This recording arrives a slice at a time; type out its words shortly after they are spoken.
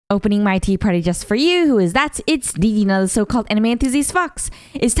Opening my tea party just for you. Who is that? It's Ririna, the so-called anime enthusiast fox.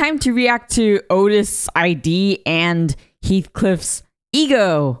 It's time to react to Outis' ID and Heathcliff's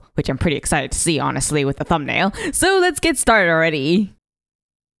ego, which I'm pretty excited to see, honestly, with the thumbnail. So let's get started already.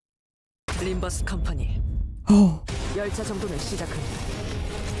 Limbus company. Oh.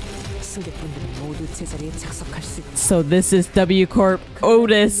 So this is W Corp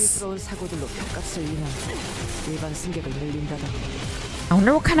Outis. I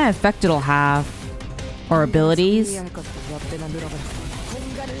wonder what kind of effect it'll have. Or abilities.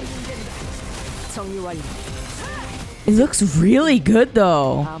 It looks really good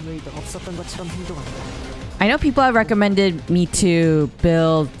though. I know people have recommended me to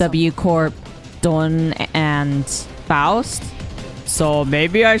build W Corp, Don, and Faust. So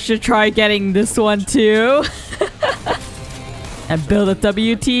maybe I should try getting this one too. And build a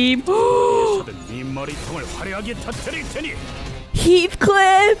W team.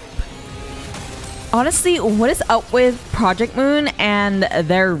 Heathcliff! Honestly, what is up with Project Moon and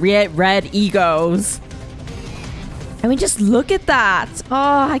their red egos? I mean, just look at that.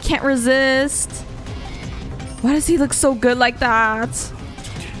 Oh, I can't resist. Why does he look so good like that?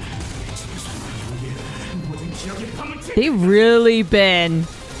 They've really been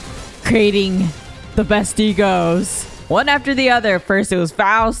creating the best egos. One after the other. First it was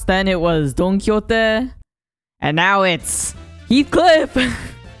Faust, then it was Don Quixote, and now it's Heathcliff.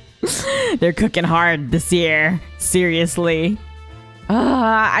 They're cooking hard this year. Seriously.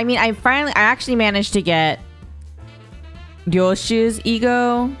 I mean, I actually managed to get Ryoshu's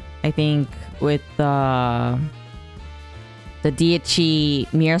ego, I think, with the Daiichi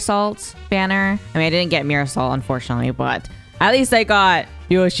Mirasalt banner. I mean, I didn't get Mirasalt, unfortunately, but at least I got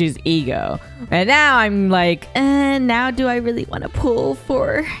Ryoshu's ego. And now I'm like, now do I really want to pull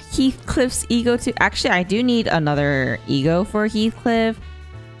for Heathcliff's ego too? Actually, I do need another ego for Heathcliff,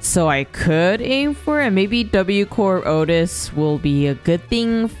 so I could aim for it. Maybe W Corp Outis will be a good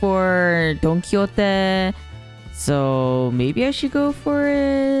thing for Don Quixote. So maybe I should go for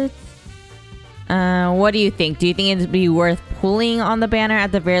it. What do you think? Do you think it'd be worth pulling on the banner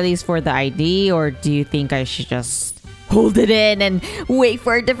at the very least for the ID? Or do you think I should just hold it in and wait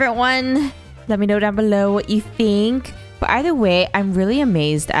for a different one? Let me know down below what you think. But either way, I'm really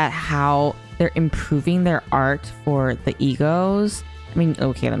amazed at how they're improving their art for the egos. I mean,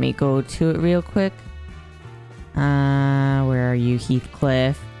 okay, let me go to it real quick. Where are you,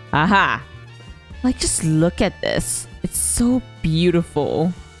 Heathcliff? Aha! Like, just look at this. It's so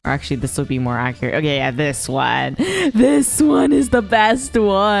beautiful. Or actually, this would be more accurate. Okay, yeah, this one. This one is the best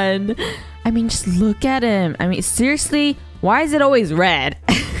one. I mean, just look at him. I mean, seriously, why is it always red?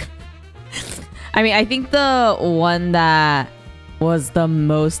 I mean, I think the one that was the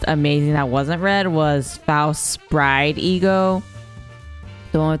most amazing that wasn't red was Faust's Bride ego.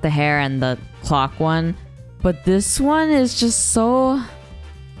 The one with the hair and the clock one. But this one is just so...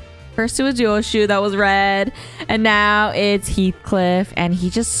 First it was Ryoshu that was red, and now it's Heathcliff, and he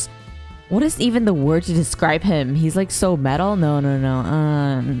just... What is even the word to describe him? He's like so metal? No.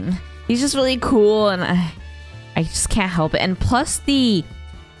 He's just really cool, and I just can't help it. And plus the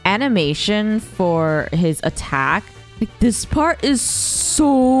animation for his attack, like this part is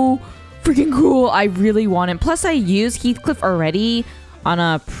so freaking cool. I really want it. Plus I use Heathcliff already on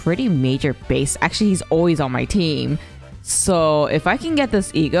a pretty major base. Actually, he's always on my team. So if I can get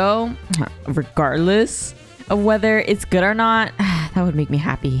this ego, regardless of whether it's good or not, that would make me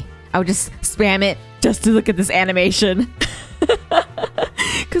happy. I would just spam it just to look at this animation.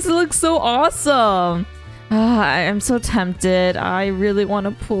 Because it looks so awesome. I'm so tempted. I really want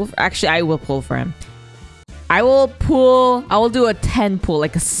to pull. Actually, I will pull for him. I will do a 10 pull,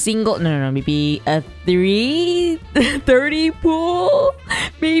 like a single. No, maybe a 30 pull.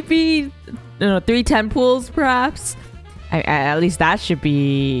 Maybe, no, 3 10 pulls perhaps. At least that should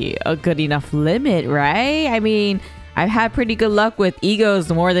be a good enough limit, right? I mean, I've had pretty good luck with egos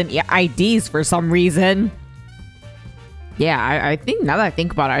more than IDs for some reason. Yeah, I think now that I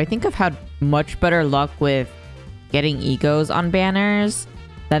think about it, I think I've had much better luck with getting egos on banners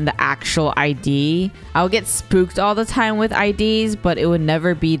than the actual ID. I'll get spooked all the time with IDs, but it would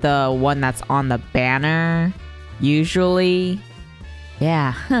never be the one that's on the banner, usually.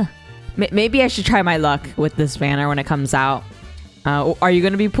 Yeah, huh. Maybe I should try my luck with this banner when it comes out. Are you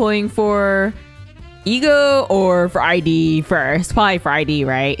going to be pulling for ego or for ID first? Probably for ID,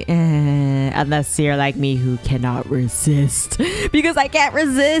 right? Unless you're like me who cannot resist. Because I can't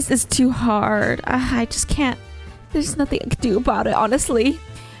resist. It's too hard. I just can't. There's nothing I can do about it, honestly.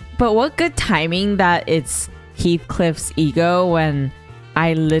 But what good timing that it's Heathcliff's ego when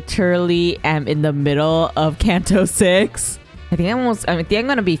I literally am in the middle of Canto 6. I think I'm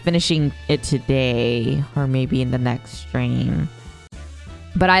gonna be finishing it today or maybe in the next stream.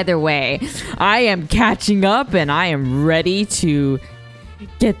 But either way, I am catching up and I am ready to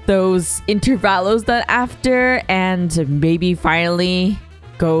get those intervalos done after and maybe finally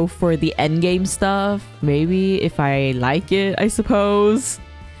go for the endgame stuff. Maybe if I like it, I suppose.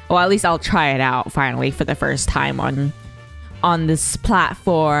 Well, at least I'll try it out finally for the first time on this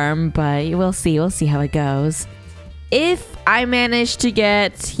platform, but we'll see. We'll see how it goes. If I manage to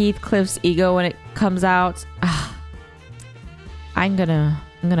get Heathcliff's ego when it comes out, I'm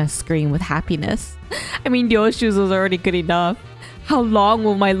gonna scream with happiness. I mean, Yoshu's was already good enough. How long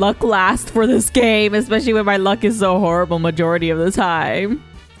will my luck last for this game, especially when my luck is so horrible majority of the time?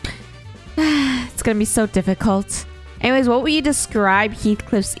 It's gonna be so difficult. Anyways, what would you describe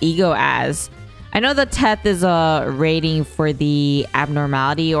Heathcliff's ego as? I know the TETH is a rating for the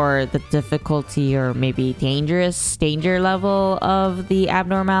abnormality or the difficulty or maybe danger level of the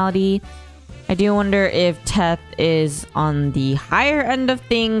abnormality. I do wonder if TETH is on the higher end of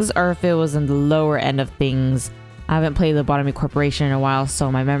things or if it was on the lower end of things. I haven't played Lobotomy Corporation in a while,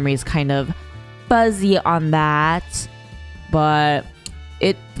 so my memory is kind of fuzzy on that. But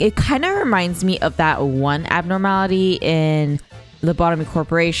it kind of reminds me of that one abnormality in Lobotomy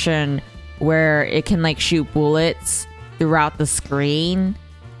Corporation where it can like shoot bullets throughout the screen.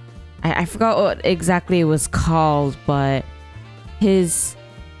 I forgot what exactly it was called, but his,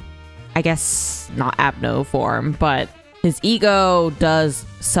 I guess not abno form, but his ego does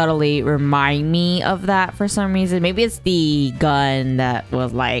subtly remind me of that for some reason. Maybe it's the gun that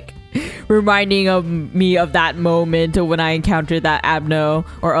was like reminding of me of that moment of when I encountered that abno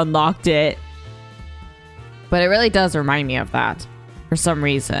or unlocked it. But it really does remind me of that for some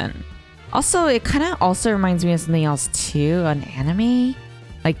reason. Also, it kind of also reminds me of something else too, an anime.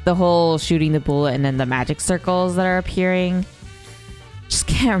 Like the whole shooting the bullet and then the magic circles that are appearing. Just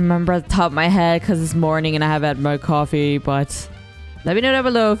can't remember at the top of my head because it's morning and I haven't had my coffee, but let me know down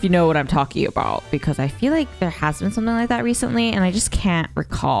below if you know what I'm talking about, because I feel like there has been something like that recently and I just can't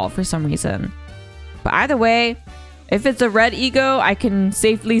recall for some reason. But either way, if it's a red ego, I can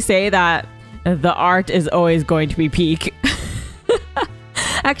safely say that the art is always going to be peak.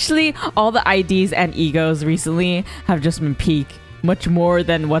 Actually, all the IDs and egos recently have just been peak. Much more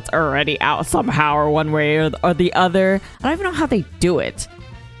than what's already out somehow or one way or the other. I don't even know how they do it.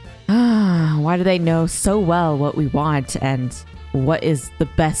 Why do they know so well what we want and what is the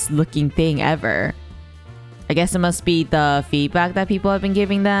best looking thing ever? I guess it must be the feedback that people have been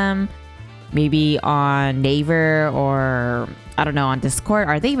giving them. Maybe on Naver or I don't know, on Discord.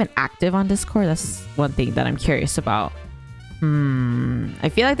 Are they even active on Discord? That's one thing that I'm curious about. I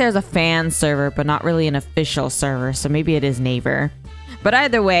feel like there's a fan server, but not really an official server, so maybe it is Naver. But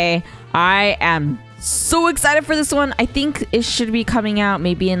either way, I am so excited for this one. I think it should be coming out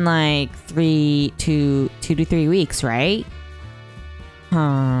maybe in like 2 to 3 weeks, right?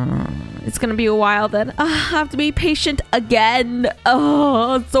 It's gonna be a while then. I have to be patient again.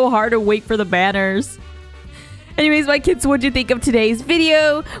 Oh, it's so hard to wait for the banners. Anyways, my kids, what'd you think of today's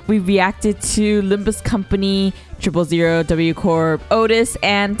video? We reacted to Limbus Company, 000, W Corp, Outis,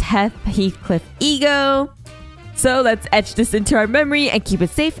 and TETH Heathcliff Ego. So let's etch this into our memory and keep it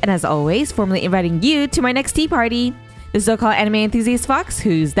safe. And as always, formally inviting you to my next tea party. The so-called anime enthusiast Fox,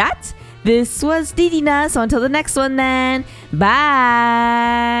 who's that? This was Ririna, so until the next one then, bye!